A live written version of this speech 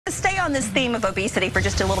Stay on this theme of obesity for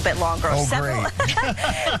just a little bit longer. Oh,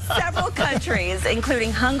 several countries,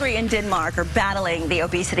 including Hungary and Denmark, are battling the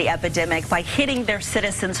obesity epidemic by hitting their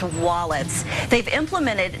citizens' wallets. They've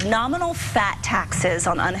implemented nominal fat taxes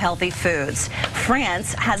on unhealthy foods.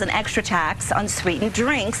 France has an extra tax on sweetened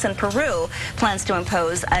drinks, and Peru plans to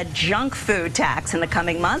impose a junk food tax in the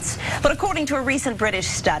coming months. But according to a recent British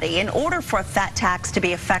study, in order for a fat tax to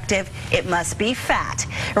be effective, it must be fat.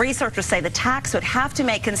 Researchers say the tax would have to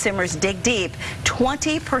make consumers dig deep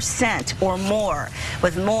 20% or more.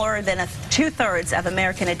 With more than two-thirds of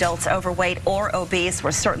American adults overweight or obese,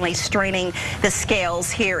 we're certainly straining the scales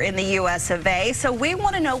here in the U.S. of A. So we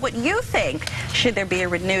want to know what you think. Should there be a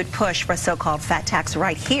renewed push for a so-called fat tax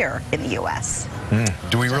right here in the U.S.?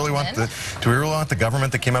 Do we really want the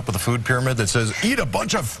government that came up with a food pyramid that says eat a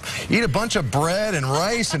bunch of bread and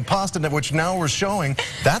rice and pasta, which now we're showing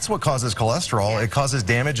that's what causes cholesterol. It causes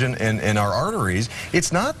damage in our arteries.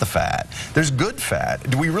 It's not the fat. There's good fat.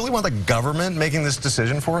 Do we really want the government making this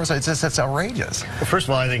decision for us? It's just, that's outrageous. Well, first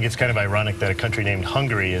of all, I think it's kind of ironic that a country named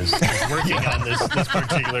Hungary is working on this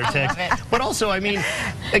particular tax. But also, I mean,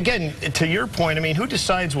 again, to your point, I mean, who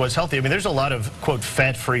decides what's healthy? I mean, there's a lot of, quote,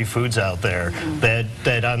 fat-free foods out there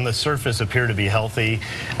that on the surface appear to be healthy,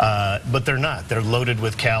 but they're not. They're loaded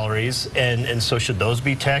with calories, and so should those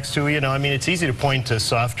be taxed too? You know, I mean, it's easy to point to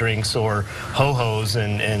soft drinks or ho-hos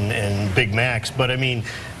and Big Macs, but I mean,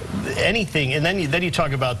 anything, and then you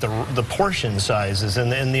talk about the portion sizes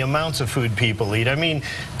and the amounts of food people eat. I mean,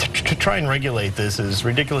 to try and regulate this is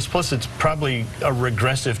ridiculous. Plus, it's probably a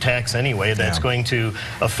regressive tax anyway that's going to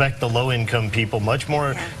affect the low-income people much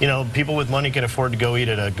more. You know, people with money can afford to go eat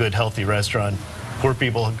at a good, healthy restaurant. Poor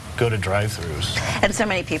people go to drive-thrus. And so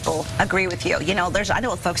many people agree with you. You know, I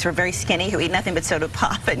know folks who are very skinny who eat nothing but soda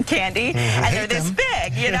pop and candy, and they're this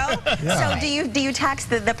big, you know? So do you tax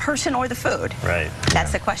the person or the food? Right.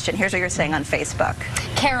 That's the question. Here's what you're saying on Facebook.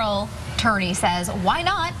 Carol Turney says, why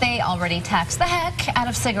not? They already tax the heck out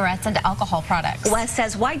of cigarettes and alcohol products. Wes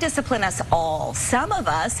says, why discipline us all? Some of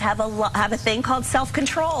us have a thing called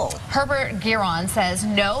self-control. Herbert Giron says,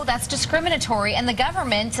 no, that's discriminatory, and the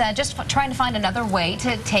government just trying to find another way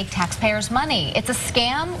to take taxpayers' money. It's a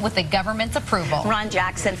scam with the government's approval. Ron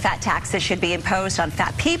Jackson, fat taxes should be imposed on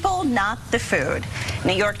fat people, not the food.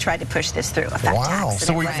 New York tried to push this through, a fat tax.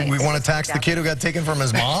 So we want to tax the kid who got taken from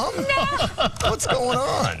his mom? No. What's going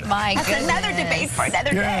on? My goodness. Another debate for another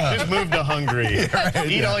day. Just move to Hungary.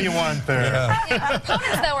 Eat all you want there.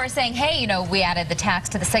 Opponents, though, are saying, hey, you know, we added the tax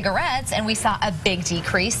to the cigarettes, and we saw a big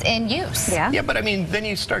decrease in use. Yeah, but I mean, then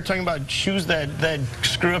you start talking about shoes that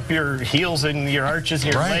screw up your heels and your arches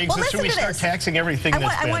and your legs. Well, so we start taxing everything that's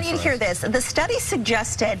bad. I want you to hear this. The study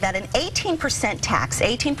suggested that an 18% tax,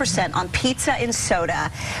 18% on pizza and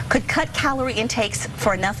soda, could cut calorie intakes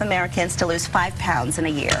for enough Americans to lose 5 pounds in a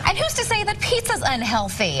year. And who's to say that pizza's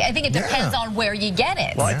unhealthy? I think it depends on where you get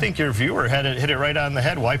it. Well, I think your viewer hit it right on the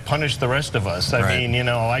head. Why punish the rest of us? I mean, you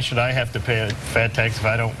know, why should I have to pay a fat tax if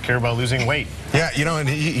I don't care about losing weight? Yeah, you know, and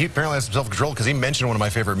he apparently has some self-control because he mentioned one of my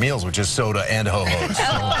favorite meals, which is soda and ho-hos.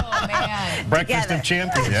 Oh, man. Breakfast of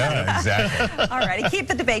champions. Yeah, exactly. All righty, keep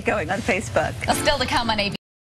the debate going on Facebook. Still to come on ABC.